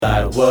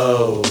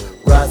Whoa,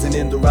 rising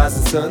in the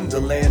rising sun, the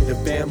land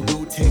of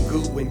bamboo,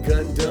 Tengu, and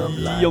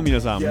Gundam. 皆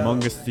さん、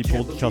Manga Sensei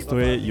Podcast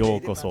へよ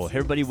うこそ. Hey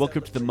everybody,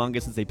 welcome to the Manga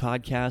Sensei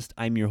Podcast.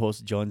 I'm your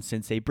host, John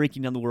Sensei,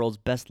 breaking down the world's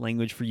best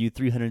language for you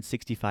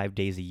 365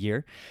 days a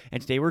year.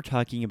 And today we're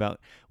talking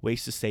about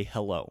ways to say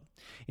hello.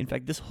 In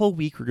fact, this whole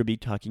week we're going to be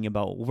talking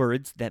about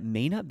words that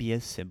may not be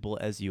as simple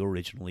as you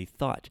originally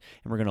thought.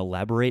 And we're going to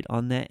elaborate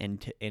on that and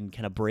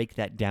kind of break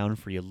that down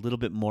for you a little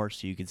bit more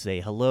so you can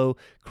say hello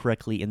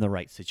correctly in the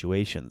right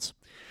situations.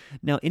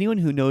 Now, anyone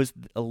who knows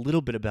a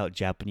little bit about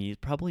Japanese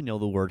probably know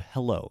the word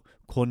hello,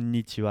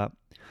 konnichiwa.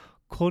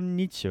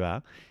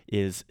 Konnichiwa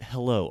is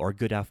hello or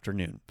good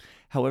afternoon.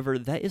 However,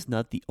 that is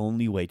not the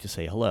only way to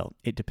say hello.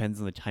 It depends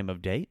on the time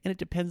of day, and it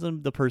depends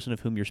on the person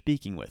of whom you're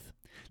speaking with.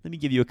 Let me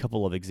give you a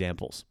couple of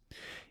examples.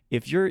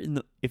 If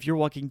you're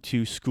walking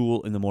to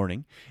school in the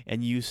morning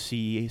and you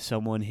see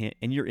someone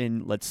and you're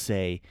in, let's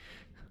say,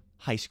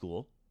 high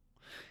school,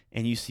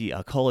 and you see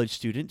a college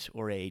student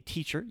or a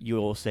teacher, you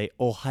will say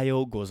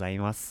 "Ohayo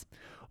gozaimasu."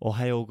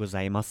 Ohayo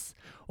gozaimasu.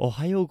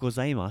 Ohayo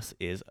gozaimasu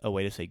is a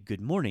way to say good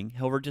morning,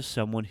 however, to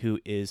someone who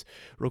is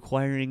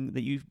requiring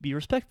that you be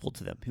respectful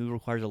to them, who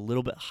requires a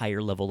little bit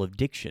higher level of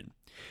diction.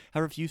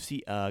 However, if you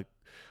see a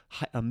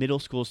middle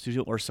school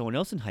student or someone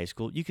else in high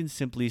school, you can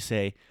simply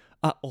say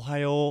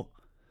 "Ohayo."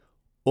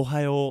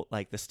 Ohio,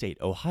 like the state,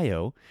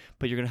 Ohio,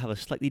 but you're going to have a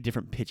slightly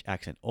different pitch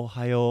accent.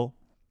 Ohio.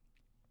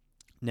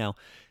 Now,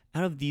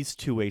 out of these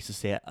two ways to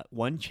say it,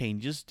 one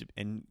changes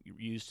and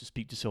used to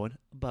speak to someone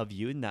above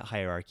you in that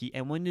hierarchy,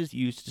 and one is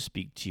used to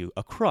speak to you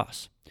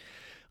across.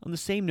 On the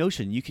same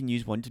notion, you can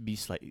use one to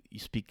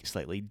speak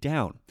slightly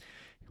down,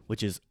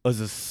 which is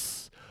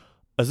uzus.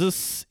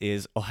 Uzus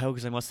is Ohayo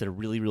gozaimasu said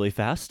really, really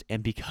fast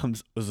and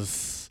becomes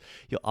uzus.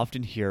 You'll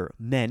often hear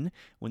men,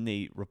 when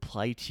they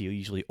reply to you,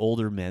 usually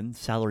older men,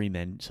 salary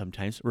men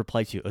sometimes,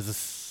 reply to you,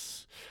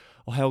 uzus.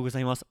 Ohayo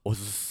gozaimasu,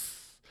 uzus.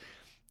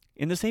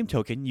 In the same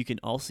token, you can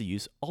also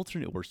use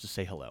alternate words to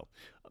say hello.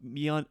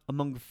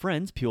 Among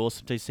friends, people will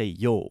sometimes say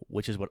yo,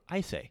 which is what I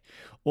say.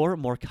 Or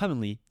more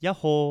commonly,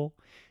 yaho.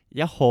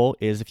 Yaho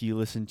is, if you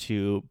listen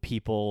to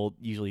people,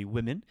 usually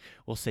women,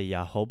 will say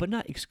yaho, but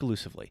not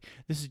exclusively.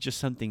 This is just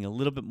something a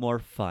little bit more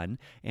fun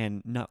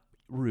and not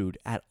rude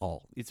at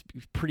all. It's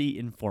pretty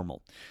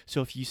informal.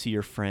 So if you see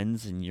your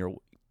friends and you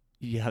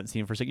haven't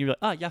seen them for a second, you're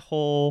like,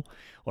 yaho,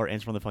 or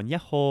answer on the phone,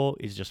 yaho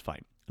is just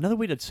fine. Another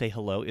way to say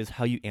hello is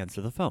how you answer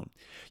the phone.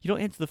 You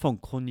don't answer the phone,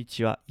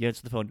 konnichiwa. You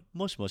answer the phone,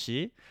 moshi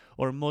moshi,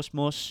 or mosh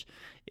mosh.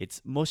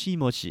 It's moshi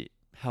moshi.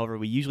 However,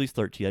 we usually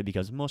start together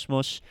because mosh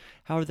mosh.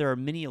 However, there are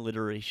many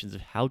alliterations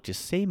of how to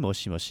say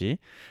moshi moshi,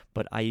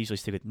 but I usually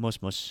stick with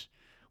mosh mosh,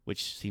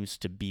 which seems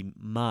to be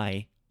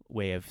my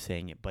way of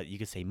saying it. But you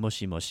could say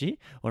moshi moshi,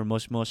 or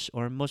mosh mosh,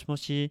 or mosh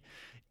moshi.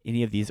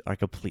 Any of these are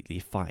completely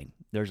fine.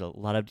 There's a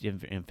lot of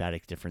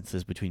emphatic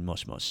differences between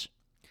mosh mosh.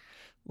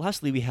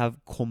 Lastly, we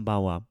have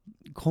konbanwa.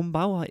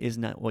 Konbanwa is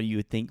not what you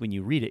would think when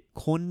you read it,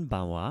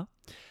 konbanwa.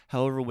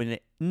 However, when an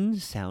n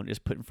sound is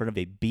put in front of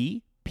a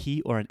b,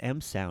 p, or an m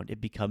sound, it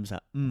becomes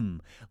a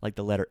like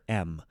the letter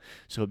m.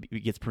 So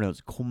it gets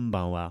pronounced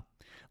konbanwa.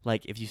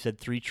 Like if you said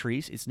 3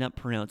 trees, it's not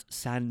pronounced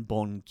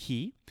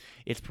sanbonki,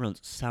 it's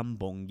pronounced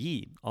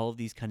sambongi. All of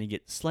these kind of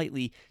get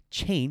slightly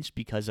changed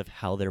because of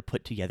how they're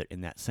put together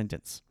in that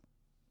sentence.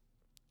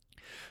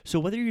 So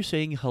whether you're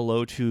saying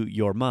hello to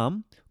your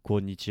mom,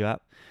 konnichiwa,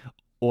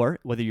 or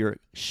whether you're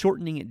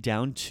shortening it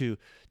down to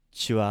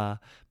chua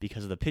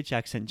because of the pitch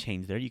accent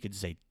change there, you could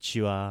say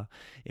chua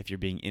if you're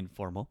being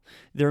informal.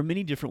 There are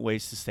many different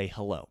ways to say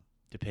hello,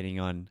 depending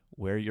on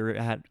where you're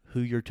at,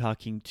 who you're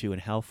talking to,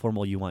 and how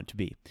formal you want to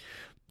be.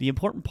 The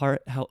important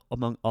part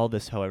among all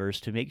this, however,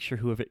 is to make sure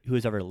who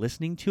is ever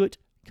listening to it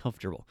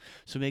comfortable.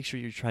 So make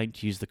sure you're trying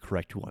to use the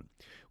correct one.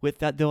 With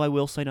that, though, I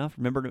will sign off.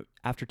 Remember,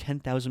 after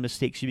 10,000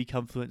 mistakes, you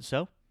become fluent.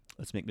 So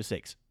let's make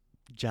mistakes.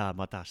 Ja,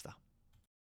 mata ashita.